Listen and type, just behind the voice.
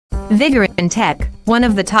Vigorun Tech, one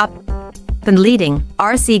of the top and leading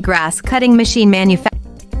RC grass cutting machine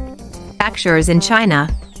manufacturers in China,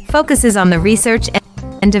 focuses on the research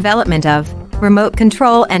and development of remote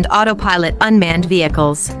control and autopilot unmanned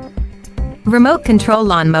vehicles. Remote control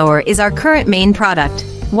lawnmower is our current main product,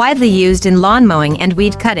 widely used in lawn mowing and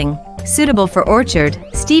weed cutting, suitable for orchard,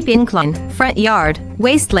 steep incline, front yard,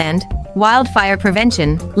 wasteland, wildfire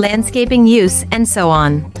prevention, landscaping use, and so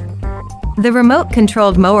on. The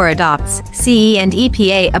remote-controlled mower adopts CE and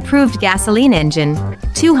EPA-approved gasoline engine,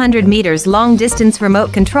 200 meters long-distance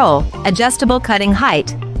remote control, adjustable cutting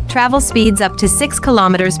height, travel speeds up to 6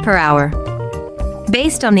 kilometers per hour.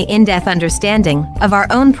 Based on the in-depth understanding of our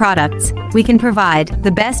own products, we can provide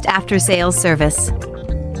the best after-sales service.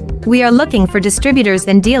 We are looking for distributors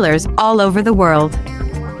and dealers all over the world.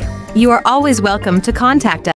 You are always welcome to contact us.